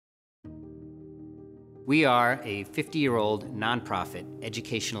We are a 50-year-old nonprofit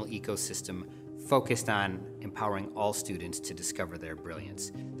educational ecosystem focused on empowering all students to discover their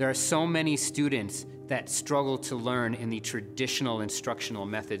brilliance. There are so many students that struggle to learn in the traditional instructional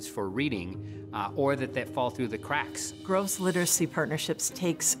methods for reading or that fall through the cracks. Groves Literacy Partnerships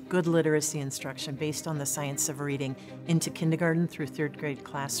takes good literacy instruction based on the science of reading into kindergarten through third grade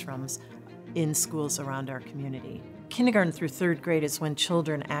classrooms in schools around our community. Kindergarten through third grade is when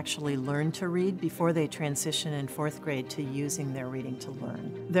children actually learn to read before they transition in fourth grade to using their reading to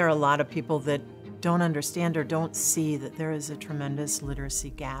learn. There are a lot of people that don't understand or don't see that there is a tremendous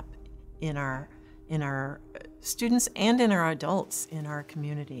literacy gap in our students and in our adults in our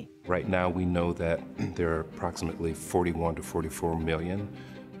community. Right now we know that there are approximately 41 to 44 million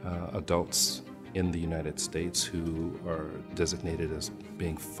adults in the United States who are designated as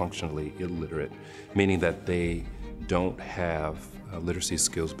being functionally illiterate, meaning that they don't have literacy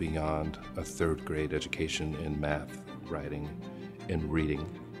skills beyond a third grade education in math, writing, and reading.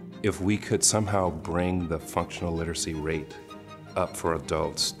 If we could somehow bring the functional literacy rate up for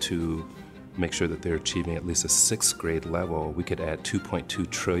adults to make sure that they're achieving at least a sixth grade level, we could add $2.2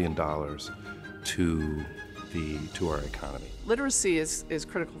 trillion to our economy. Literacy is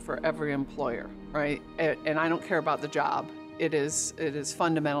critical for every employer, right? And I don't care about the job. It is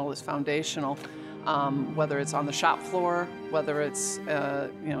fundamental, it's foundational. Whether it's on the shop floor, whether it's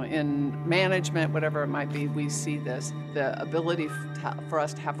in management, whatever it might be, we see this. The ability for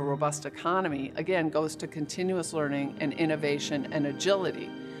us to have a robust economy, again, goes to continuous learning and innovation and agility.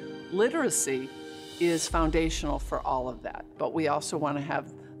 Literacy is foundational for all of that, but we also want to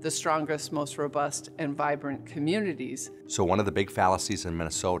have the strongest, most robust, and vibrant communities. So one of the big fallacies in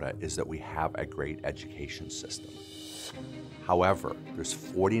Minnesota is that we have a great education system. However, there's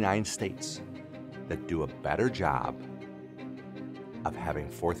 49 states that do a better job of having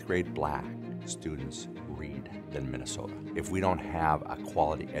fourth grade Black students read than Minnesota. If we don't have a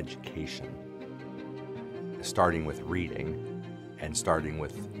quality education, starting with reading and starting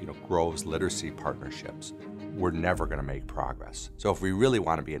with Groves Literacy Partnerships, we're never going to make progress. So if we really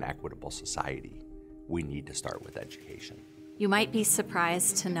want to be an equitable society, we need to start with education. You might be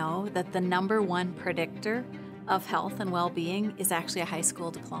surprised to know that the #1 predictor of health and well-being is actually a high school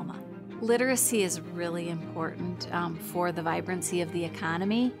diploma. Literacy is really important for the vibrancy of the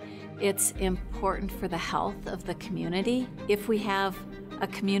economy. It's important for the health of the community. If we have a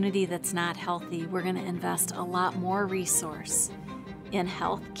community that's not healthy, we're going to invest a lot more resource in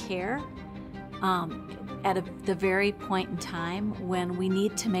health care at the very point in time when we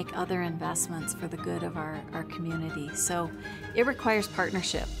need to make other investments for the good of our community. So it requires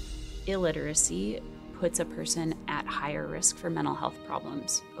partnership. Illiteracy puts a person at higher risk for mental health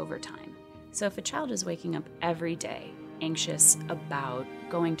problems over time. So if a child is waking up every day anxious about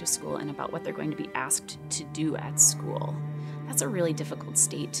going to school and about what they're going to be asked to do at school, that's a really difficult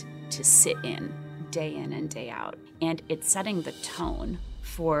state to sit in and day out. And it's setting the tone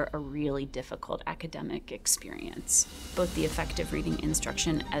for a really difficult academic experience. Both the effective reading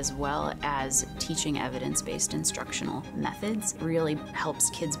instruction as well as teaching evidence-based instructional methods really helps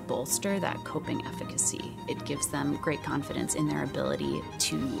kids bolster that coping efficacy. It gives them great confidence in their ability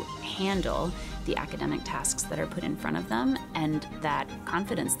to handle the academic tasks that are put in front of them, and that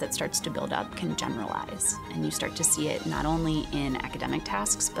confidence that starts to build up can generalize. And you start to see it not only in academic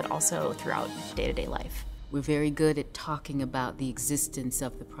tasks, but also throughout day-to-day life. We're very good at talking about the existence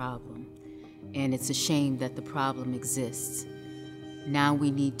of the problem, and it's a shame that the problem exists. Now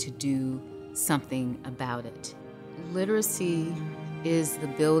we need to do something about it. Literacy is the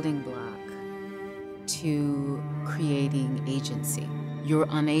building block to creating agency. You're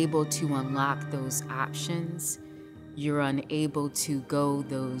unable to unlock those options. You're unable to go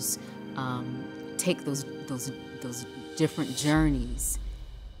take those different journeys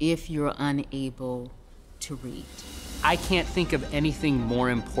if you're unable to read. I can't think of anything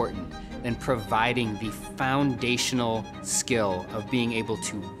more important than providing the foundational skill of being able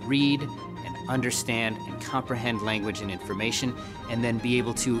to read and understand and comprehend language and information, and then be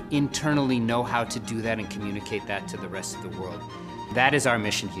able to internally know how to do that and communicate that to the rest of the world. That is our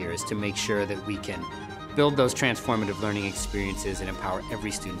mission here, is to make sure that we can build those transformative learning experiences and empower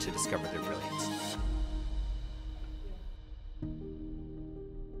every student to discover their brilliance.